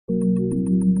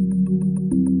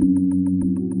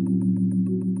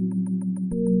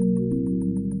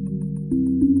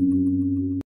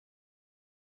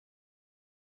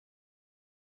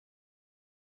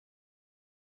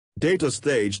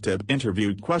DataStage Tip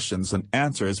Interview Questions and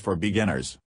Answers for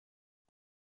Beginners.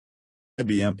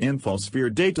 IBM InfoSphere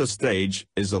DataStage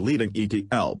is a leading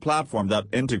ETL platform that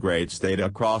integrates data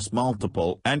across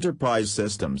multiple enterprise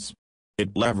systems.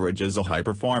 It leverages a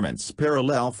high-performance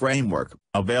parallel framework,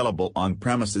 available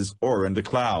on-premises or in the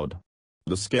cloud.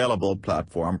 The scalable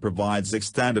platform provides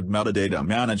extended metadata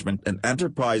management and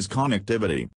enterprise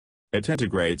connectivity. It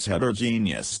integrates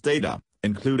heterogeneous data,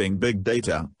 including big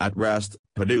data at rest,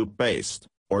 Hadoop-based,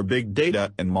 or big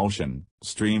data in motion,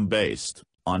 stream-based,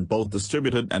 on both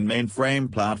distributed and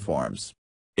mainframe platforms.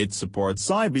 It supports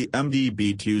IBM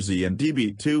DB2Z and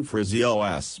DB2 for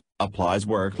z/OS, applies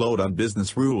workload and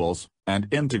business rules, and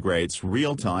integrates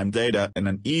real-time data in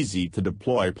an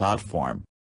easy-to-deploy platform.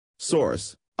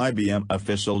 Source: IBM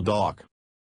Official Doc.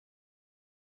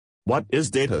 What is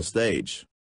DataStage?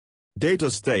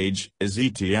 DataStage is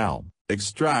ETL,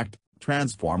 extract,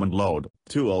 transform and load,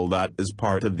 tool that is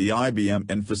part of the IBM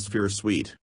InfoSphere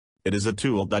suite. It is a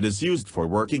tool that is used for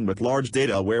working with large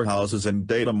data warehouses and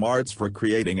data marts for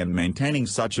creating and maintaining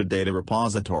such a data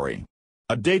repository.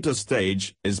 A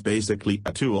DataStage is basically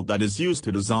a tool that is used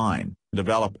to design,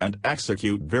 develop and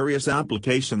execute various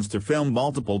applications to fill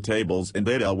multiple tables in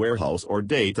data warehouse or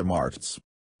data marts.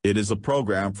 It is a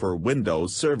program for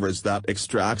Windows servers that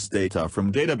extracts data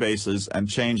from databases and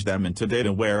change them into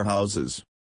data warehouses.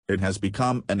 It has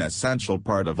become an essential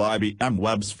part of IBM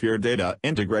WebSphere Data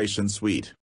Integration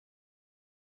Suite.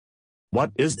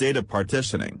 What is data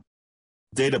partitioning?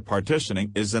 Data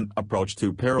partitioning is an approach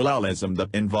to parallelism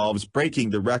that involves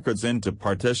breaking the records into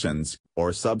partitions,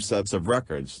 or subsets of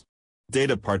records.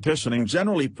 Data partitioning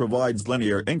generally provides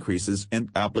linear increases in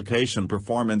application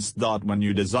performance. When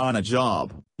you design a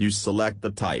job, you select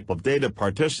the type of data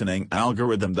partitioning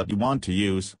algorithm that you want to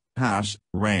use, hash,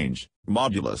 range,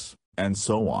 modulus, and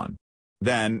so on.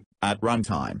 Then, at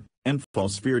runtime,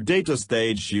 InfoSphere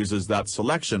DataStage uses that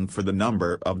selection for the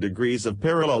number of degrees of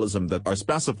parallelism that are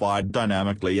specified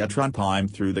dynamically at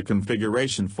runtime through the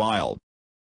configuration file.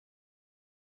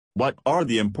 What are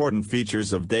the important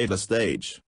features of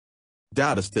DataStage?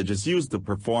 DataStage is used to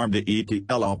perform the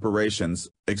ETL operations,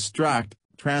 extract,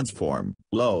 transform,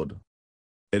 load.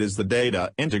 It is the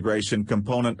data integration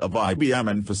component of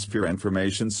IBM InfoSphere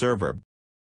Information Server.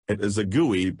 It is a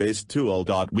GUI-based tool.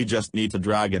 We just need to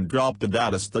drag and drop the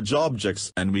DataStage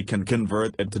objects and we can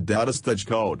convert it to DataStage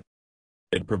code.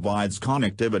 It provides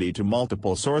connectivity to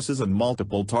multiple sources and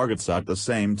multiple targets at the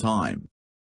same time.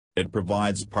 It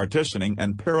provides partitioning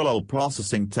and parallel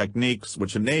processing techniques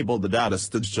which enable the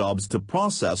DataStage jobs to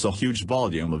process a huge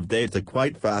volume of data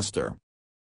quite faster.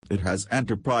 It has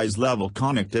enterprise-level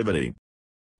connectivity.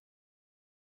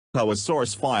 How a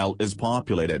source file is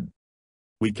populated.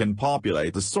 We can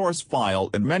populate the source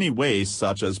file in many ways,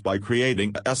 such as by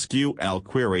creating a SQL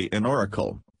query in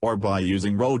Oracle, or by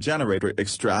using row generator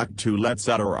extract tool,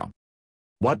 etc.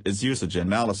 What is usage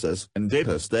analysis in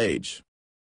DataStage?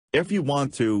 If you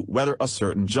want to whether a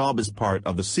certain job is part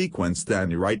of the sequence, then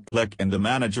you right-click in the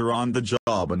manager on the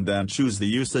job and then choose the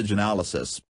usage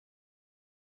analysis.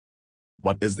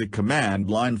 What is the command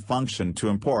line function to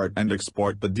import and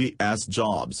export the DS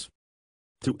jobs?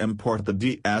 To import the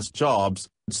DS jobs,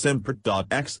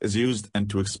 simport.x is used, and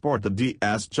to export the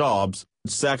DS jobs,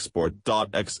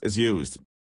 sexport.x is used.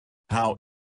 How?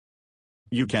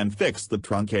 You can fix the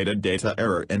truncated data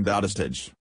error in DataStage.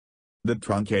 The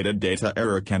truncated data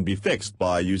error can be fixed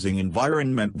by using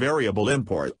environment variable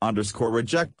import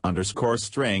 _reject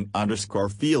 _string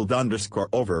 _field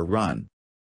 _overrun.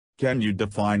 Can you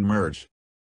define merge?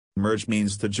 Merge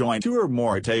means to join two or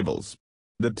more tables.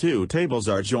 The two tables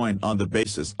are joined on the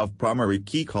basis of primary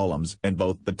key columns in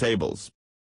both the tables.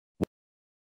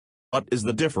 What is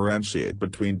the differentiate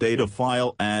between data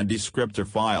file and descriptor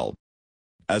file?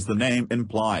 As the name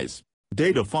implies,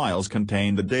 data files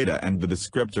contain the data and the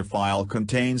descriptor file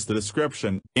contains the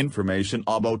description, information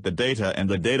about the data and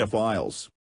the data files.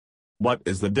 What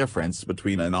is the difference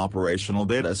between an operational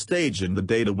data stage and the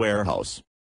data warehouse?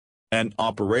 An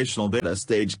operational data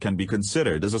stage can be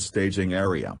considered as a staging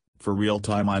area for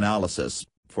real-time analysis,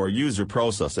 for user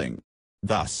processing.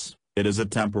 Thus, it is a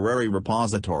temporary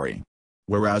repository.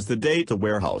 Whereas the data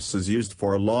warehouse is used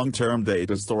for long-term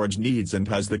data storage needs and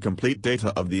has the complete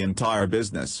data of the entire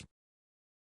business.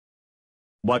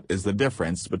 What is the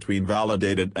difference between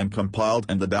validated and compiled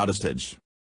in the DataStage?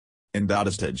 In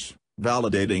DataStage,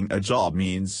 validating a job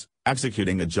means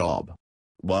executing a job.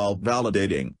 While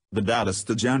validating, the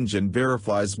DataStage engine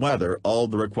verifies whether all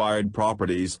the required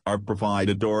properties are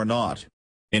provided or not.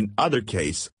 In other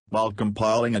case, while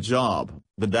compiling a job,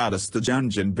 the DataStage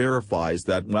engine verifies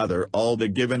that whether all the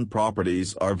given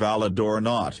properties are valid or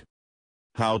not.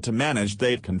 How to manage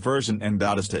date conversion in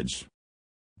DataStage.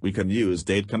 We can use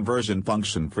date conversion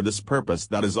function for this purpose,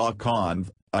 that is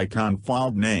icon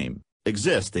file name,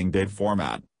 existing date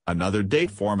format, another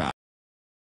date format.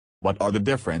 What are the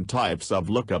different types of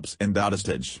lookups in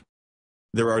DataStage?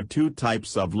 There are two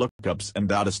types of lookups in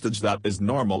DataStage, that is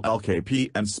normal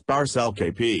LKP and sparse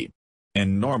LKP.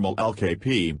 In normal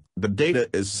LKP, the data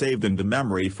is saved into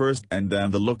memory first and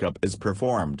then the lookup is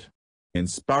performed. In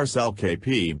sparse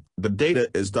LKP, the data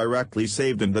is directly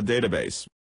saved in the database.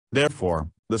 Therefore,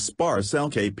 the sparse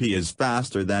LKP is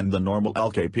faster than the normal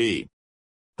LKP.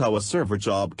 How a server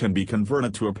job can be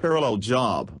converted to a parallel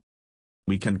job.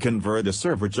 We can convert a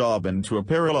server job into a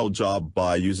parallel job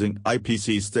by using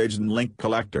DataStage and link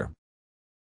collector.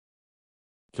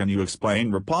 Can you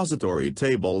explain repository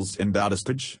tables in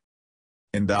DataStage?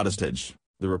 In DataStage,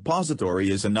 the repository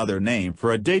is another name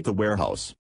for a data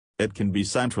warehouse. It can be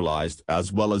centralized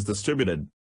as well as distributed.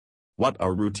 What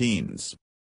are routines?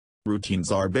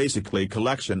 Routines are basically a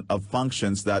collection of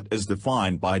functions that is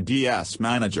defined by DS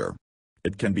Manager.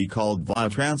 It can be called via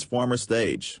transformer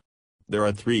stage. There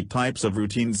are three types of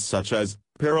routines, such as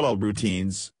parallel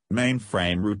routines,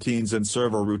 mainframe routines and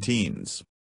server routines.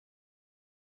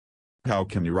 How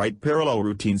can you write parallel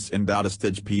routines in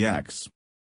DataStage PX?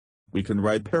 We can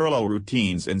write parallel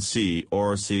routines in C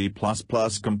or C++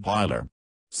 compiler.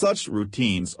 Such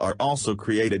routines are also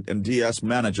created in DS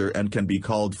Manager and can be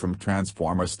called from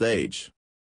transformer stage.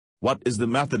 What is the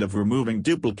method of removing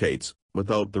duplicates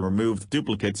without the removed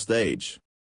duplicate stage?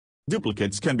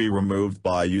 Duplicates can be removed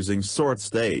by using sort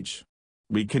stage.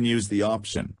 We can use the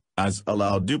option as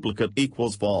allow duplicate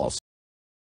equals false.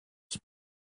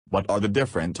 What are the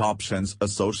different options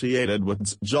associated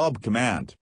with job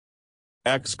command?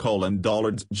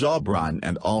 $job run,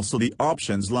 and also the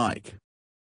options like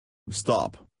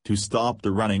stop to stop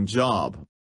the running job,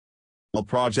 all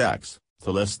projects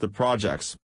to list the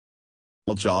projects,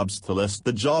 all jobs to list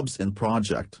the jobs in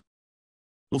project,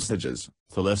 all stages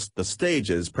to list the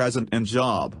stages present in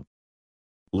job,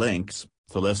 links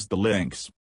to list the links.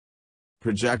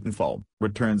 Project info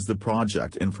returns the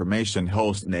project information,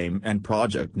 host name and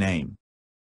project name.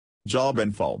 Job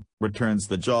info returns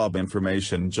the job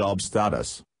information, job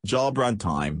status, job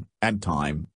runtime, end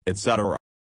time, etc.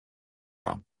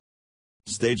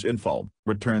 Stage info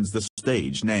returns the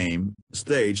stage name,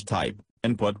 stage type,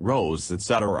 input rows,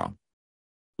 etc.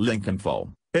 Link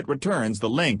info, it returns the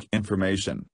link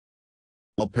information.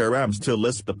 All params to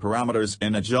list the parameters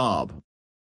in a job.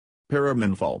 Param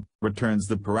info returns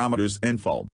the parameters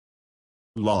info.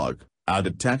 Log, add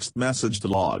a text message to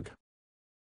log.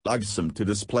 Logsum to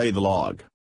display the log.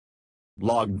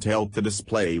 Logtail to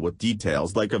display with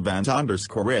details like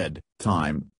event_id,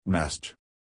 time, message.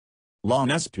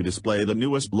 Longness to display the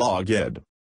newest log_id.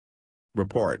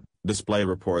 Report, display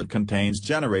report contains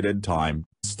generated time,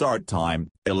 start time,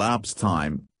 elapsed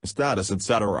time, status,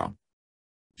 etc.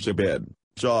 JobID,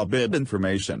 job ID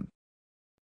information.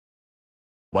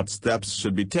 What steps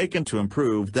should be taken to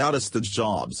improve DataStage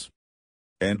jobs?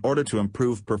 In order to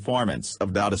improve performance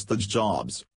of DataStage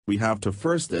jobs, we have to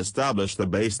first establish the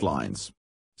baselines.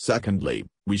 Secondly,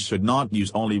 we should not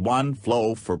use only one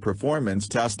flow for performance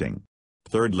testing.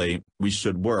 Thirdly, we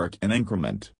should work in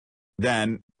increment.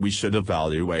 Then, we should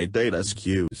evaluate data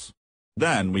SKUs.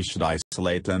 Then we should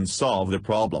isolate and solve the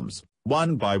problems,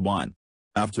 one by one.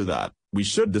 After that, we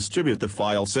should distribute the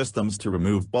file systems to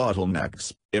remove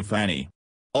bottlenecks, if any.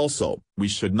 Also, we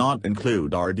should not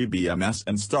include RDBMS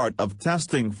and start of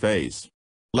testing phase.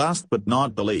 Last but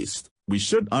not the least, we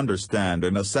should understand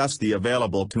and assess the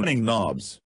available tuning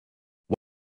knobs.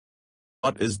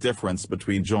 What is difference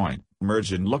between join,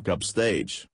 merge and lookup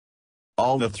stage?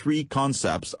 All the three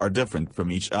concepts are different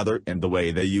from each other in the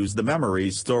way they use the memory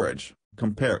storage,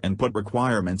 compare input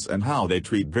requirements and how they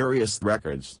treat various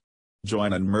records.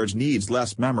 Join and merge needs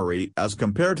less memory as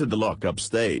compared to the lookup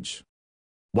stage.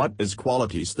 What is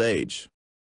quality stage?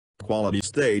 Quality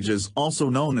stage is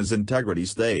also known as integrity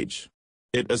stage.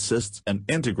 It assists in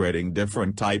integrating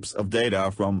different types of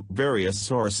data from various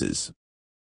sources.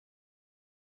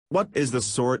 What is the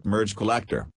sort merge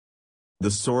collector? The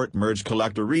sort merge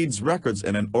collector reads records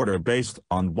in an order based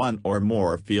on one or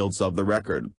more fields of the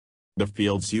record. The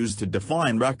fields used to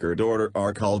define record order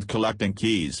are called collecting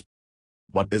keys.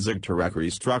 What is a directory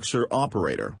structure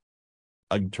operator?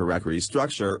 A directory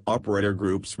structure operator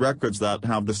groups records that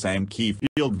have the same key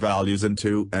field values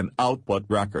into an output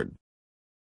record.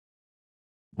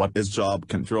 What is job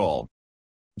control?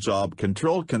 Job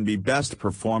control can be best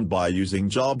performed by using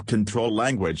Job Control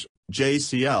Language,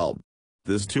 JCL.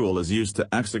 This tool is used to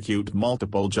execute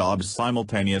multiple jobs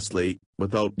simultaneously,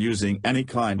 without using any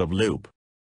kind of loop.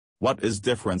 What is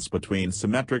difference between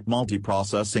symmetric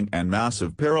multiprocessing and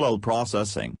massive parallel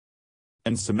processing?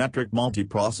 In symmetric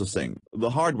multiprocessing,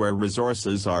 the hardware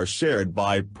resources are shared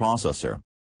by processor.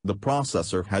 The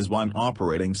processor has one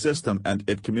operating system and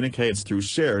it communicates through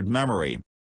shared memory.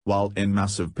 While in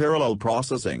massive parallel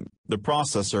processing, the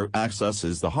processor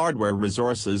accesses the hardware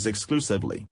resources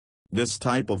exclusively. This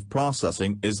type of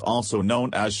processing is also known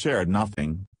as shared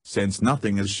nothing, since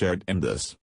nothing is shared in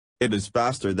this. It is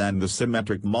faster than the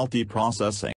symmetric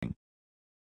multiprocessing.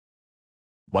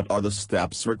 What are the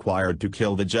steps required to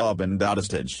kill the job in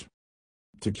DataStage?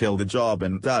 To kill the job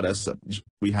in DataStage,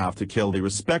 we have to kill the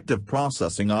respective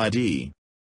processing ID.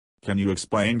 Can you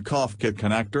explain Kafka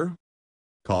connector?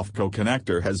 Kafka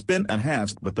connector has been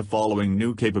enhanced with the following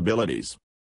new capabilities.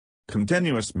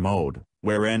 Continuous mode,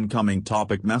 where incoming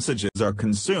topic messages are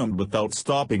consumed without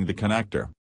stopping the connector.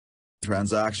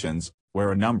 Transactions,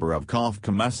 where a number of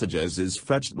Kafka messages is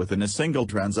fetched within a single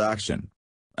transaction.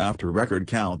 After record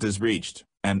count is reached,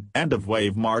 an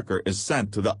end-of-wave marker is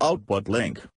sent to the output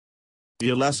link.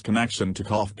 TLS connection to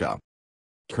Kafka.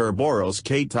 Kerberos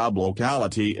K-tab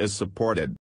locality is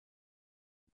supported.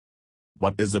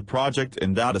 What is a project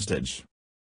in DataStage?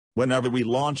 Whenever we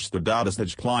launch the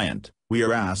DataStage client, we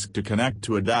are asked to connect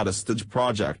to a DataStage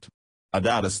project. A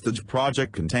DataStage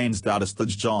project contains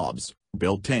DataStage jobs,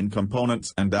 built-in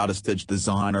components and DataStage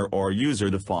designer or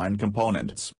user-defined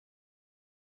components.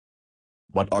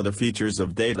 What are the features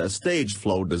of DataStage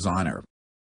Flow Designer?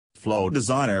 Flow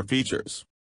Designer features.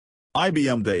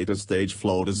 IBM Datastage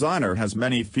Flow Designer has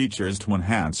many features to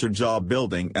enhance your job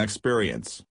building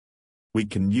experience. We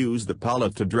can use the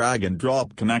palette to drag and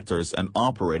drop connectors and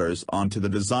operators onto the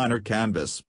designer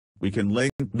canvas. We can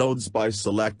link nodes by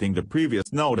selecting the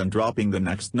previous node and dropping the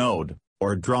next node,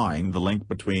 or drawing the link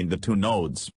between the two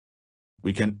nodes.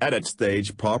 We can edit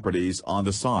stage properties on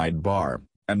the sidebar,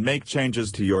 and make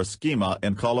changes to your schema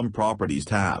in Column Properties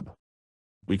tab.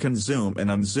 We can zoom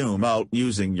in and zoom out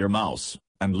using your mouse,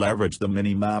 and leverage the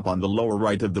mini-map on the lower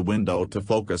right of the window to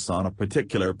focus on a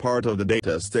particular part of the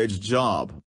DataStage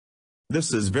job.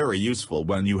 This is very useful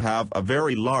when you have a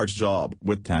very large job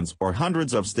with tens or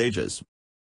hundreds of stages.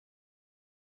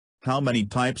 How many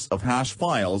types of hash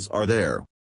files are there?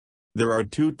 There are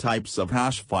two types of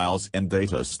hash files in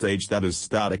DataStage, that is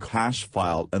static hash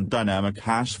file and dynamic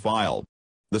hash file.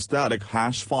 The static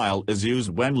hash file is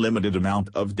used when limited amount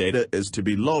of data is to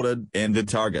be loaded in the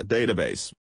target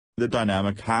database. The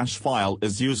dynamic hash file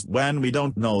is used when we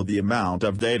don't know the amount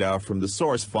of data from the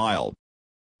source file.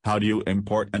 How do you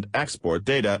import and export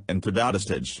data into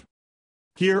DataStage?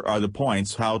 Here are the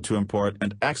points how to import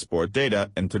and export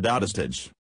data into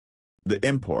DataStage. The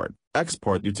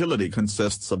import-export utility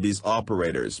consists of these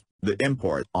operators. The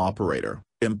import operator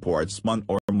imports one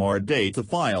or more data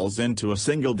files into a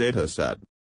single dataset.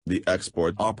 The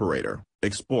export operator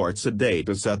exports a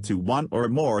dataset to one or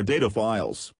more data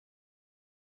files.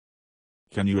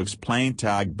 Can you explain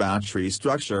tag battery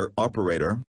structure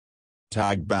operator?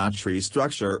 Tag battery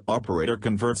structure operator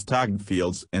converts tagged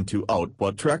fields into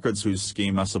output records whose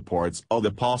schema supports all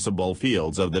the possible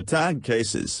fields of the tag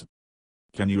cases.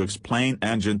 Can you explain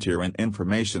engine tier and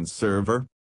information server?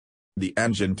 The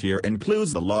engine tier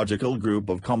includes the logical group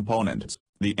of components,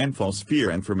 the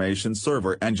infosphere information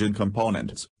server engine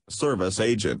components, service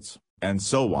agents, and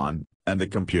so on, and the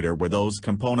computer where those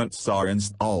components are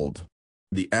installed.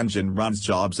 The engine runs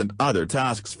jobs and other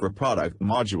tasks for product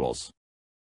modules.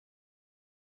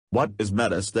 What is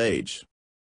MetaStage?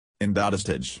 In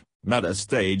DataStage,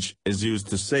 MetaStage is used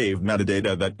to save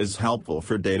metadata that is helpful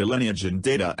for data lineage and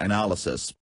data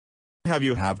analysis. Have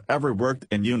you ever worked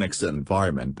in Unix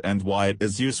environment and why it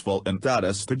is useful in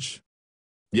DataStage?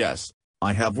 Yes,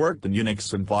 I have worked in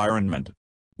Unix environment.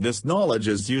 This knowledge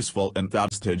is useful in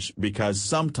DataStage because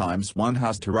sometimes one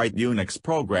has to write Unix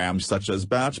programs such as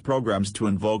batch programs to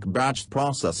invoke batch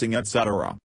processing,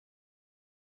 etc.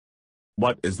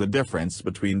 What is the difference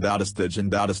between DataStage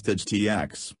and DataStage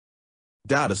TX?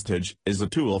 DataStage is a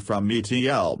tool from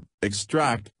ETL,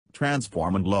 extract,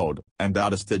 transform and load, and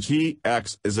DataStage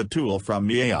TX is a tool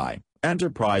from AI,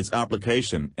 enterprise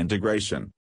application integration.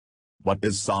 What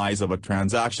is size of a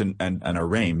transaction and an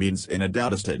array means in a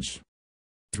DataStage?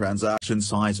 Transaction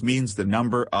size means the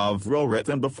number of rows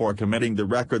written before committing the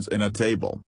records in a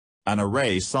table. An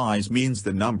array size means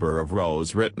the number of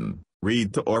rows written,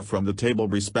 read to or from the table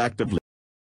respectively.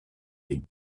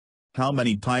 How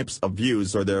many types of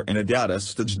views are there in a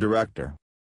DataStage director?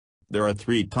 There are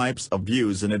 3 types of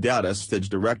views in a DataStage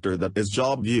director, that is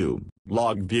job view,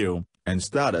 log view, and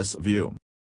status view.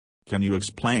 Can you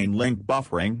explain link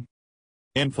buffering?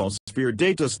 InfoSphere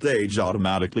DataStage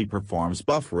automatically performs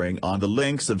buffering on the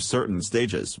links of certain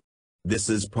stages. This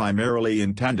is primarily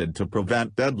intended to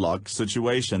prevent deadlock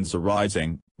situations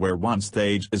arising, where one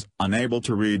stage is unable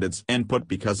to read its input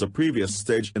because a previous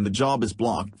stage in the job is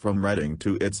blocked from reading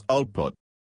to its output.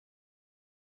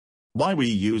 Why we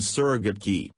use surrogate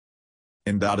key?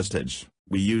 In DataStage,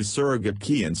 we use surrogate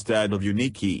key instead of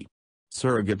unique key.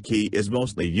 Surrogate key is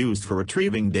mostly used for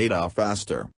retrieving data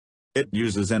faster. It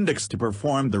uses index to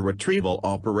perform the retrieval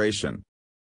operation.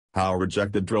 How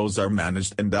rejected rows are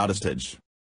managed in DataStage?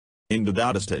 In the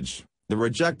DataStage, the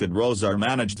rejected rows are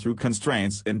managed through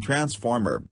constraints in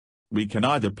transformer. We can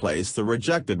either place the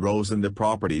rejected rows in the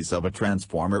properties of a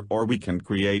transformer, or we can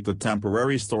create a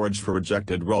temporary storage for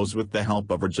rejected rows with the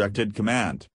help of rejected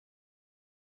command.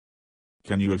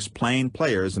 Can you explain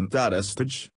players in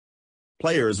DataStage?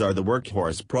 Players are the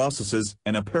workhorse processes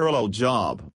in a parallel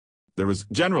job. There is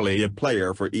generally a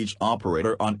player for each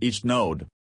operator on each node.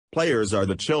 Players are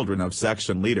the children of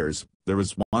section leaders. There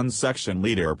is one section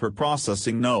leader per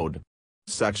processing node.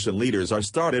 Section leaders are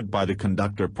started by the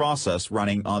conductor process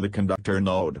running on the conductor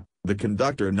node. The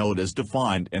conductor node is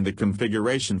defined in the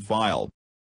configuration file.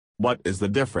 What is the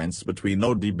difference between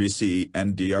ODBC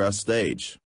and DRS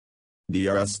stage?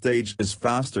 DRS stage is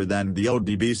faster than the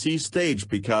ODBC stage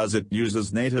because it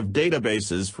uses native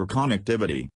databases for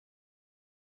connectivity.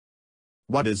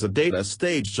 What is a data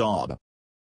stage job?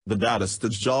 The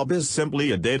DataStage job is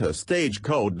simply a data stage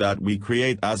code that we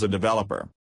create as a developer.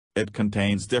 It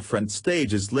contains different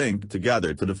stages linked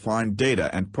together to define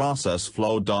data and process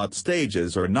flow.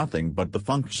 Stages are nothing but the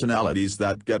functionalities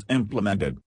that get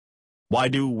implemented. Why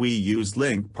do we use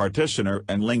link partitioner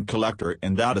and link collector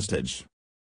in DataStage?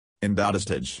 In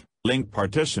DataStage, link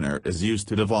partitioner is used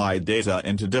to divide data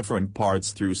into different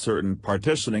parts through certain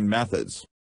partitioning methods.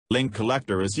 Link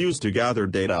collector is used to gather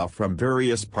data from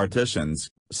various partitions,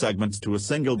 segments to a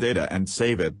single data and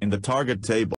save it in the target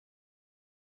table.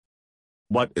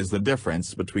 What is the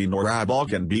difference between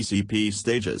ORABOG and BCP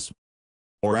stages?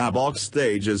 ORABOG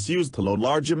stage is used to load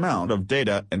large amount of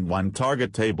data in one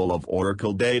target table of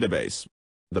Oracle database.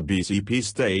 The BCP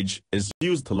stage is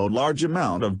used to load large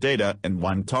amount of data in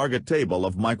one target table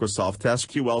of Microsoft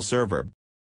SQL Server.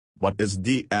 What is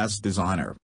DS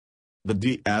Designer? The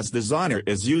DS Designer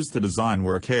is used to design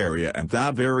work area and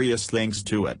add various links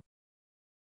to it.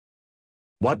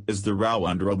 What is the row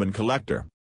and robin collector?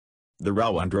 The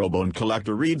row and robin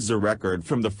collector reads a record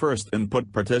from the first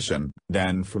input partition,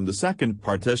 then from the second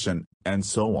partition, and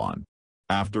so on.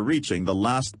 After reaching the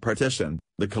last partition,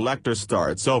 the collector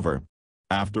starts over.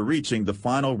 After reaching the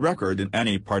final record in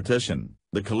any partition,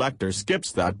 the collector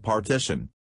skips that partition.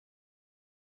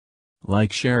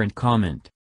 Like, share and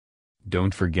comment.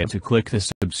 Don't forget to click the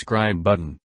subscribe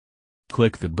button.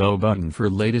 Click the bell button for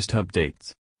latest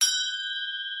updates.